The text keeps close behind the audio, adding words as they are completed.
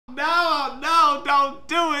Don't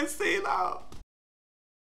do it, CeeLo.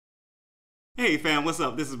 Hey fam, what's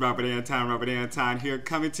up? This is Robert Anton here,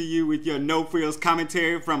 coming to you with your no frills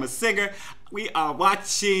commentary from a singer. We are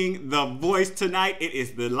watching The Voice tonight. It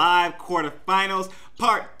is the live quarterfinals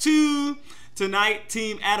part 2. Tonight,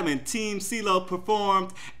 TeamAdam and TeamCeelo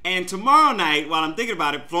performed, and tomorrow night, while I'm thinking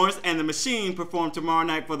about it, Florence and The Machine performed tomorrow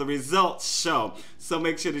night for the results show. So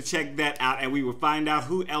make sure to check that out, and we will find out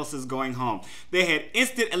who else is going home. They had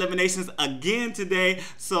instant eliminations again today,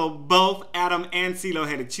 so both Adam and CeeLo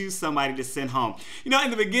had to choose somebody to send home. You know,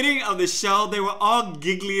 in the beginning of the show, they were all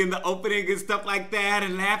giggly in the opening and stuff like that,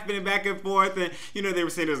 and laughing back and forth, and you know, they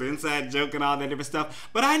were saying there was an inside joke and all that different stuff.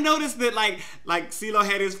 But I noticed that like CeeLo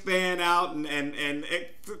had his fan out, and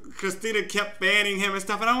Christina kept fanning him and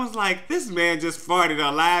stuff, and I was like, this man just farted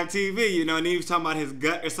on live TV, you know, and he was talking about his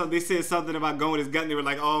gut or something. They said something about going with his gut, and they were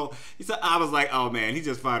like, oh, I was like, oh man, he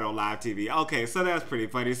just farted on live TV. Okay, so that's pretty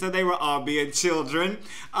funny. So they were all being children,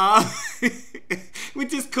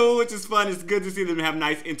 which is cool, which is fun. It's good to see them have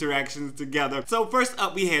nice interactions together. So first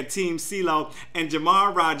up, we had TeamCeelo, and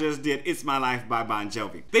Jamar Rogers did It's My Life by Bon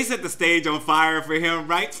Jovi. They set the stage on fire for him,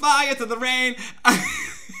 right? Fire to the rain.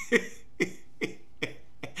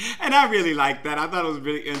 And I really liked that. I thought it was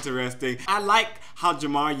really interesting. I like how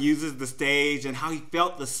Jamar uses the stage and how he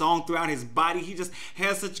felt the song throughout his body. He just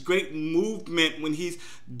has such great movement when he's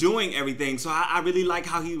doing everything. So I really like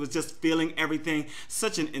how he was just feeling everything.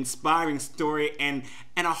 Such an inspiring story and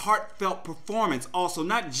a heartfelt performance also.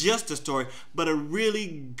 Not just a story, but a really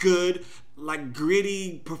good, like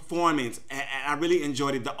gritty performance, and I really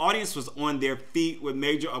enjoyed it. The audience was on their feet with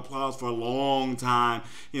major applause for a long time,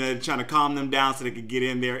 you know, trying to calm them down so they could get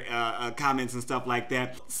in their comments and stuff like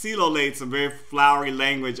that. CeeLo laid some very flowery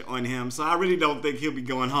language on him, so I really don't think he'll be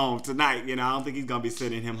going home tonight. You know, I don't think he's gonna be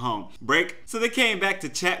sending him home. Break. So they came back to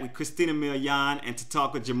chat with Christina and to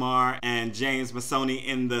talk with Jamar and James Massone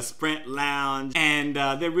in the Sprint Lounge, and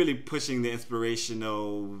they're really pushing the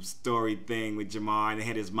inspirational story thing with Jamar. And they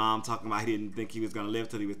had his mom talking about he didn't think he was going to live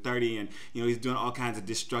till he was 30, and you know, he's doing all kinds of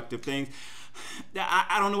destructive things.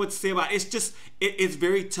 I don't know what to say about it. It's just, it's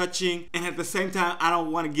very touching, and at the same time, I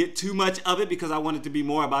don't want to get too much of it because I want it to be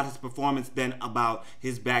more about his performance than about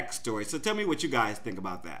his backstory. So tell me what you guys think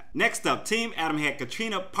about that. Next up, TeamAdam had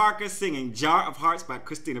Katrina Parker singing Jar of Hearts by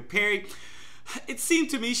Christina Perri. It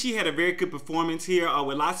seemed to me she had a very good performance here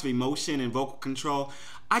with lots of emotion and vocal control.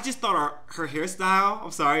 I just thought her hairstyle,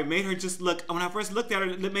 I'm sorry, made her just look, when I first looked at her,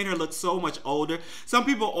 it made her look so much older. Some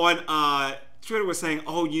people on Twitter were saying,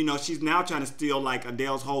 oh, you know, she's now trying to steal like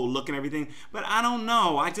Adele's whole look and everything. But I don't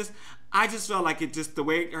know. I just felt like it just, the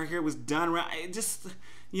way her hair was done, it just,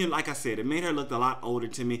 you know, like I said, it made her look a lot older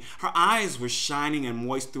to me. Her eyes were shining and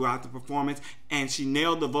moist throughout the performance, and she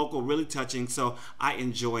nailed the vocal really touching, so I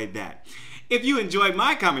enjoyed that. If you enjoyed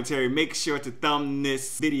my commentary, make sure to thumb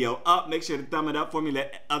this video up. Make sure to thumb it up for me.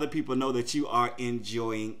 Let other people know that you are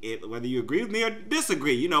enjoying it, whether you agree with me or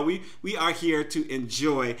disagree. You know, we are here to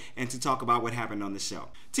enjoy and to talk about what happened on the show.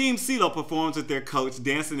 TeamCeelo performs with their coach,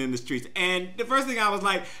 Dancing in the Streets. And the first thing I was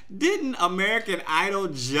like, didn't American Idol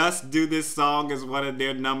just do this song as one of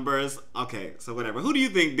their numbers? Okay, so whatever. Who do you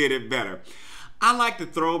think did it better? I like the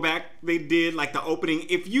throwback they did, like the opening.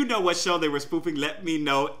 If you know what show they were spoofing, let me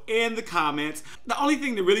know in the comments. The only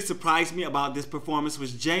thing that really surprised me about this performance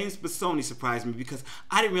was James Massone surprised me, because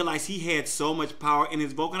I didn't realize he had so much power in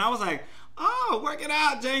his vocal. And I was like, oh, work it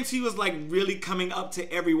out, James. He was like really coming up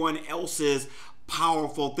to everyone else's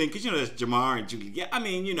powerful thing, because you know, there's Jamar and Juliet. I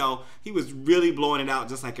mean, you know, he was really blowing it out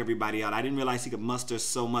just like everybody else. I didn't realize he could muster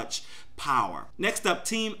so much power. Next up,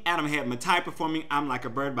 TeamAdam had Mathai performing I'm Like a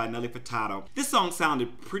Bird by Nelly Furtado. This song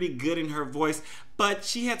sounded pretty good in her voice, but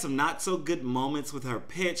she had some not so good moments with her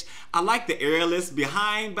pitch. I like the aerialist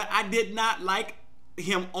behind, but I did not like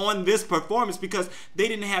him on this performance because they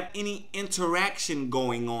didn't have any interaction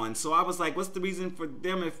going on. So I was like, what's the reason for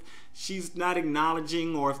them if she's not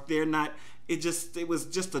acknowledging, or if they're not? It was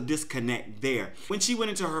just a disconnect there. When she went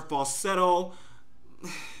into her falsetto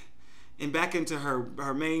and back into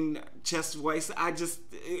her main chest voice,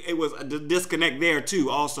 it was a disconnect there too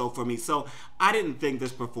also for me. So I didn't think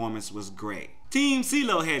this performance was great.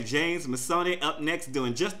 TeamCeelo had James Massone up next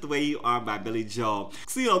doing Just the Way You Are by Billy Joel.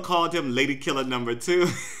 CeeLo called him Lady Killer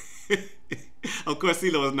 #2. Of course,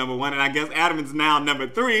 CeeLo was #1, and I guess Adam is now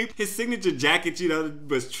 #3. His signature jacket, you know,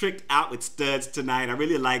 was tricked out with studs tonight. I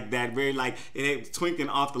really like that. Very like, it twinkling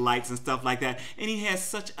off the lights and stuff like that. And he has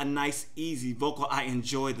such a nice, easy vocal. I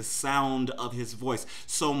enjoy the sound of his voice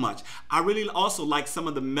so much. I really also like some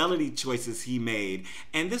of the melody choices he made.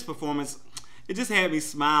 And this performance, it just had me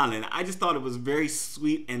smiling. I just thought it was very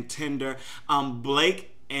sweet and tender.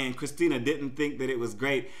 Blake and Christina didn't think that it was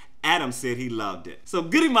great, Adam said he loved it. So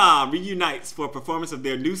Goody Mob reunites for a performance of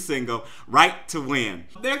their new single, Right to Win.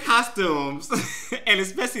 Their costumes, and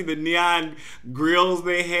especially the neon grills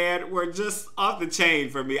they had, were just off the chain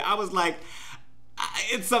for me. I was like,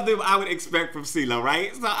 it's something I would expect from CeeLo,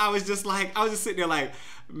 right? So I was just sitting there like,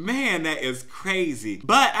 man, that is crazy.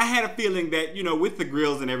 But I had a feeling that, you know, with the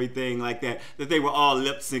grills and everything like that, that they were all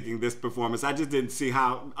lip syncing this performance. I just didn't see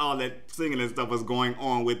how all that singing and stuff was going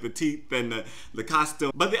on with the teeth and the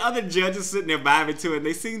costume. But the other judges sitting there vibing to it,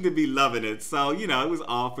 they seemed to be loving it. So, you know, it was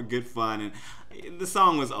all for good fun. And the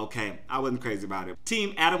song was okay. I wasn't crazy about it.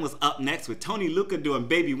 TeamAdam was up next with Tony Lucca doing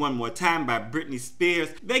Baby One More Time by Britney Spears.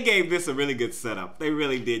 They gave this a really good setup. They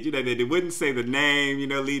really did. You know, they wouldn't say the name, you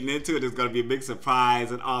know, leading into it. It's going to be a big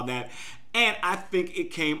surprise and all that. And I think it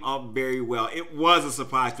came up very well. It was a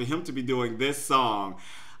surprise for him to be doing this song.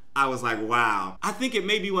 I was like, wow. I think it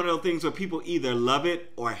may be one of those things where people either love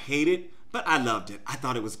it or hate it. But I loved it. I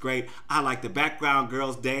thought it was great. I liked the background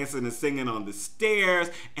girls dancing and singing on the stairs,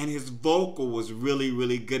 and his vocal was really,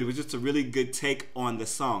 really good. It was just a really good take on the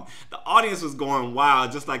song. The audience was going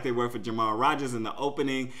wild, just like they were for Jamar Rogers in the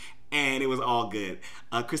opening, and it was all good.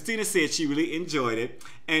 Christina said she really enjoyed it,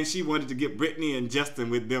 and she wanted to get Britney and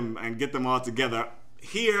Justin with them and get them all together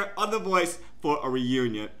here on The Voice for a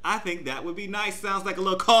reunion. I think that would be nice. Sounds like a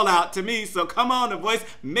little call out to me, so come on, The Voice,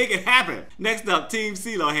 make it happen. Next up,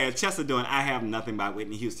 TeamCeelo had Cheesa doing I Have Nothing by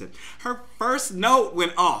Whitney Houston. Her first note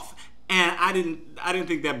went off, and I didn't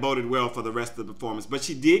think that boded well for the rest of the performance, but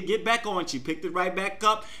she did get back on. She picked it right back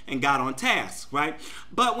up and got on task, right?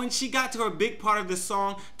 But when she got to her big part of this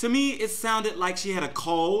song, to me it sounded like she had a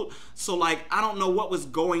cold. So like, I don't know what was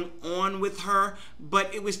going on with her,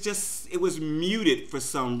 but it was muted for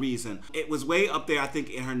some reason. It was way up there, I think,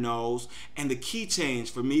 in her nose, and the key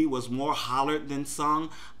change for me was more hollered than sung.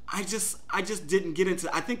 I just didn't get into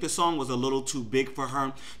it. I think the song was a little too big for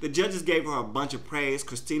her. The judges gave her a bunch of praise.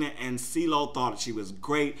 Christina and CeeLo thought she was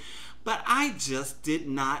great, but I just did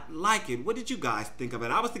not like it. What did you guys think of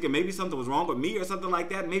it? I was thinking maybe something was wrong with me or something like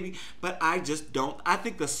that, maybe, but I just don't. I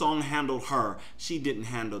think the song handled her. She didn't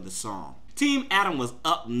handle the song. TeamAdam was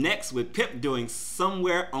up next with Pip doing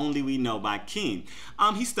Somewhere Only We Know by Keane.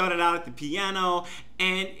 He started out at the piano,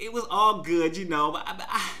 and it was all good, you know, but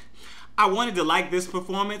I wanted to like this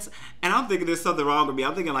performance, and I'm thinking there's something wrong with me.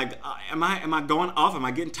 I'm thinking like, am I going off? Am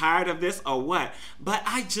I getting tired of this or what? But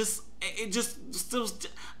I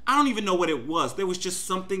don't even know what it was. There was just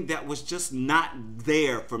something that was just not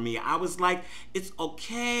there for me. I was like, it's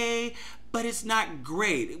okay, but it's not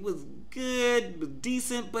great. It was good, it was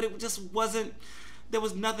decent, but it just wasn't, there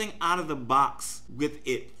was nothing out of the box with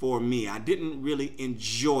it for me. I didn't really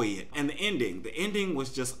enjoy it. And the ending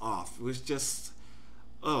was just off. It was just,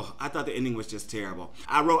 oh, I thought the ending was just terrible.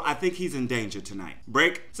 I wrote, I think he's in danger tonight.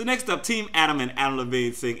 Break. So next up, TeamAdam and Adam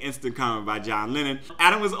Levine sing Instant Karma by John Lennon.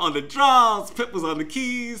 Adam was on the drums, Pip was on the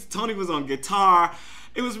keys, Tony was on guitar.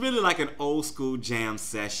 It was really like an old school jam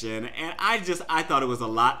session, and I thought it was a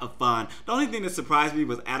lot of fun. The only thing that surprised me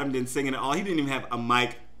was Adam didn't sing it at all. He didn't even have a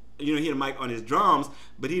mic. You know, he had a mic on his drums,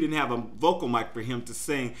 but he didn't have a vocal mic for him to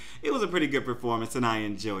sing. It was a pretty good performance, and I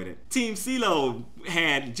enjoyed it. TeamCeelo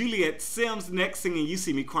had Juliet Sims next singing You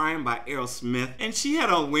See Me Crying by Aerosmith, and she had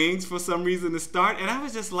on wings for some reason to start, and I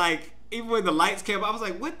was just like, even when the lights came up, I was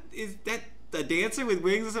like, what is that? The dancer with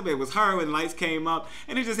wings or something? It was her when the lights came up,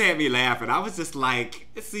 and it just had me laughing. I was just like,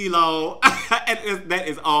 CeeLo. And that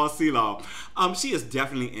is all CeeLo. She is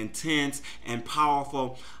definitely intense and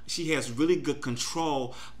powerful. She has really good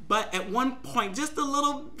control, but at one point, just a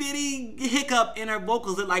little bitty hiccup in her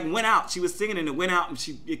vocals, it like went out. She was singing and it went out,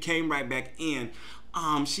 and it came right back in.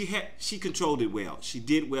 She controlled it well. She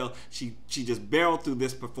did well. She just barreled through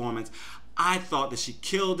this performance. I thought that she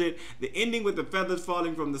killed it. The ending with the feathers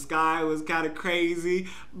falling from the sky was kind of crazy,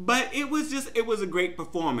 but it was a great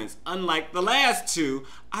performance. Unlike the last two,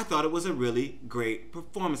 I thought it was a really great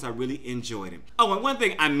performance. I really enjoyed it. Oh, and one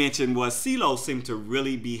thing I mentioned was CeeLo seemed to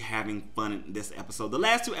really be having fun in this episode. The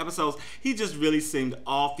last two episodes, he just really seemed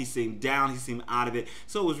off. He seemed down. He seemed out of it.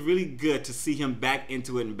 So it was really good to see him back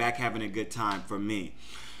into it and back having a good time for me.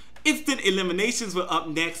 Instant eliminations were up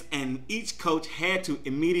next, and each coach had to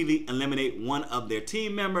immediately eliminate one of their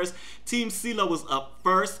team members. TeamCeelo was up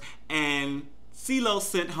first, and CeeLo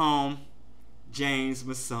sent home James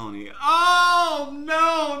Massone. Oh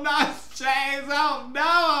no, not James. Oh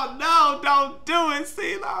no, don't do it,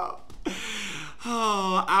 CeeLo.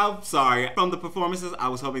 Oh, I'm sorry. From the performances, I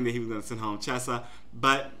was hoping that he was going to send home Cheesa,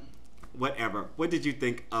 but whatever. What did you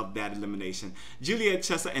think of that elimination? Juliet,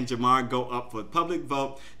 Cheesa, and Jamar go up for public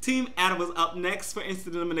vote. TeamAdam was up next for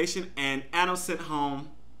instant elimination, and Adam sent home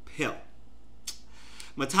Pip.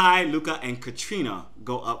 Mathai, Lucca, and Katrina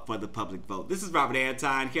go up for the public vote. This is Robert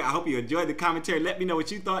Anton here. I hope you enjoyed the commentary. Let me know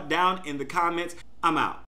what you thought down in the comments. I'm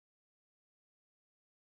out.